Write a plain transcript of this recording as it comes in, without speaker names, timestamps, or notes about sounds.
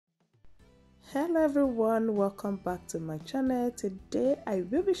Hello everyone, welcome back to my channel. Today I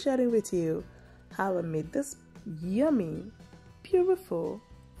will be sharing with you how I made this yummy, beautiful,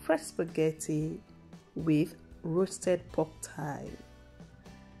 fresh spaghetti with roasted pork thigh.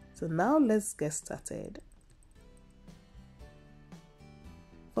 So now let's get started.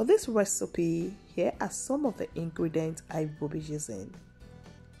 For this recipe, here are some of the ingredients I will be using.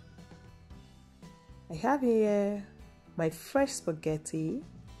 I have here my fresh spaghetti,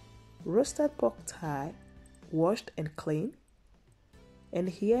 roasted pork thigh, washed and clean. And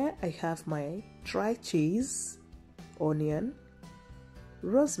here I have my dry cheese, onion,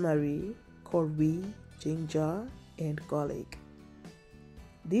 rosemary, curry, ginger, and garlic.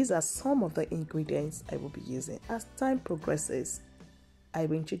 These are some of the ingredients I will be using. As time progresses, I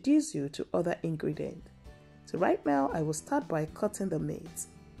will introduce you to other ingredients. So right now I will start by cutting the meat,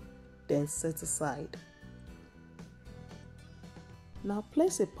 then set aside. Now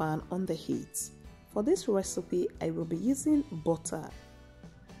place a pan on the heat. For this recipe, I will be using butter.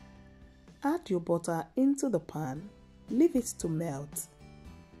 Add your butter into the pan, leave it to melt.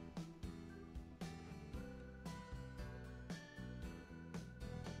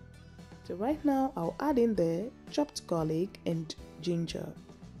 So right now, I'll add in the chopped garlic and ginger.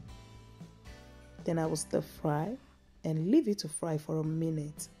 Then I will stir fry and leave it to fry for a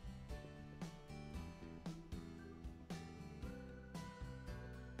minute.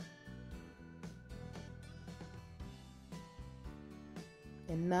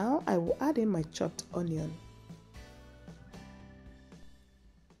 And now I will add in my chopped onion.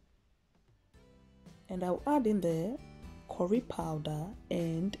 And I'll add in the curry powder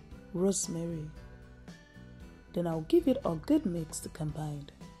and rosemary. Then I'll give it a good mix to combine.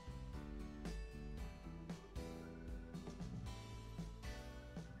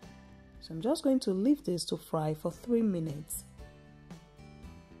 So I'm just going to leave this to fry for 3 minutes.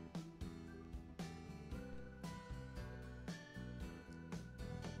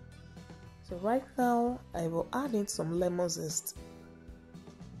 So right now, I will add in some lemon zest.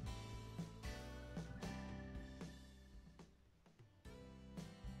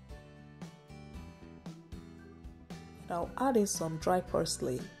 And I'll add in some dry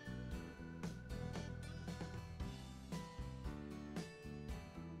parsley.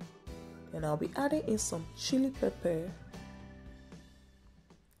 And I'll be adding in some chili pepper.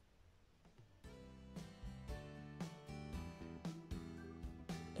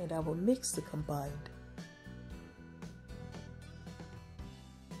 And I will mix the combined.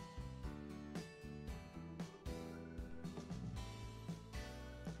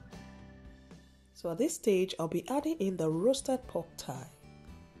 So at this stage, I'll be adding in the roasted pork thigh.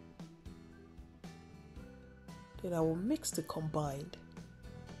 Then I will mix the combined.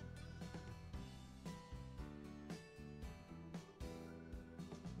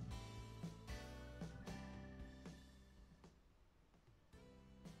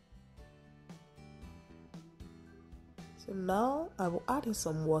 So now I will add in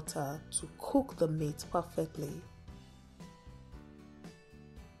some water to cook the meat perfectly.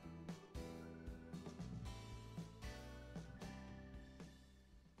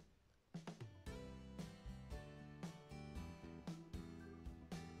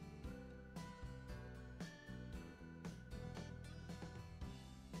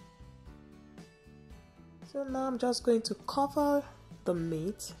 So now I'm just going to cover the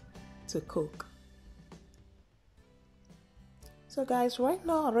meat to cook. So guys, right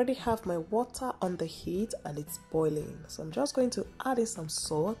now I already have my water on the heat and it's boiling. So I'm just going to add in some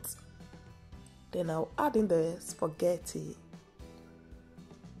salt. Then I'll add in the spaghetti.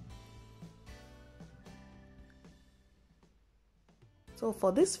 So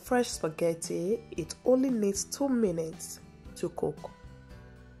for this fresh spaghetti, it only needs 2 minutes to cook.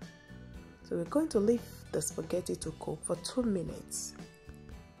 So we're going to leave the spaghetti to cook for 2 minutes.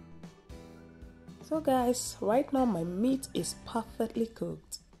 So guys, right now my meat is perfectly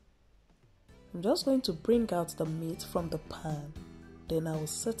cooked. I'm just going to bring out the meat from the pan. Then I will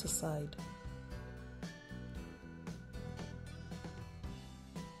set aside.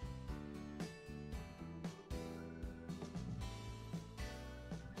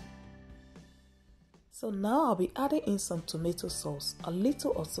 So now I'll be adding in some tomato sauce, a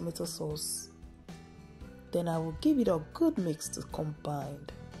little of tomato sauce. Then I will give it a good mix to combine.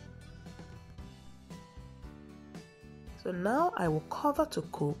 So now I will cover to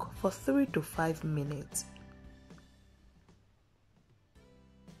cook for 3 to 5 minutes.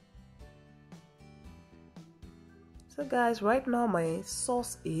 So guys, right now my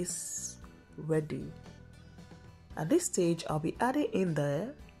sauce is ready. At this stage, I'll be adding in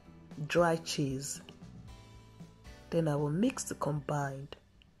the dry cheese. Then I will mix the combined.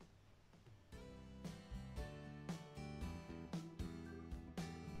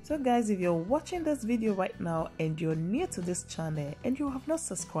 So guys, if you're watching this video right now and you're new to this channel and you have not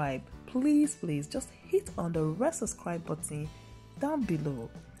subscribed, please just hit on the red subscribe button down below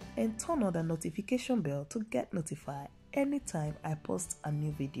and turn on the notification bell to get notified anytime I post a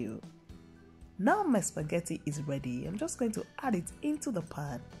new video. Now my spaghetti is ready. I'm just going to add it into the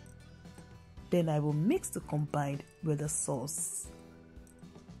pan. Then I will mix to combine with the sauce.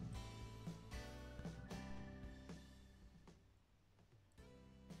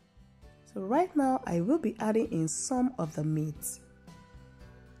 So right now I will be adding in some of the meat.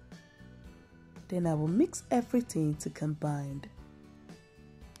 Then I will mix everything to combine.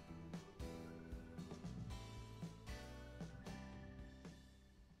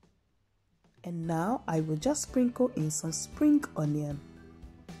 And now I will just sprinkle in some spring onion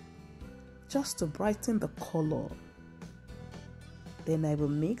just to brighten the color. Then I will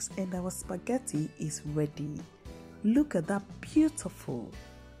mix and our spaghetti is ready. Look at that, beautiful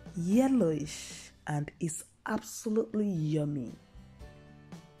yellowish, and it's absolutely yummy.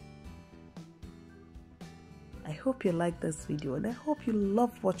 I hope you like this video and I hope you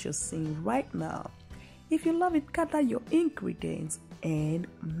love what you're seeing right now. If you love it, gather your ingredients and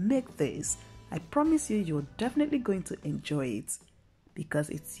make this. I promise you're definitely going to enjoy it because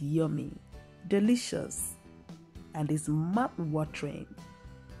it's yummy, delicious, and it's mouth-watering.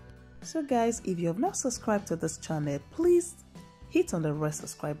 So guys, if you have not subscribed to this channel, please hit on the red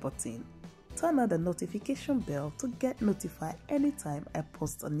subscribe button. Turn on the notification bell to get notified anytime I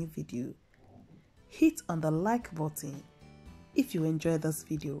post a new video. Hit on the like button if you enjoy this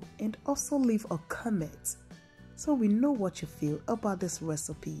video and also leave a comment so we know what you feel about this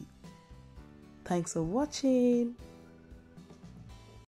recipe. Thanks for watching.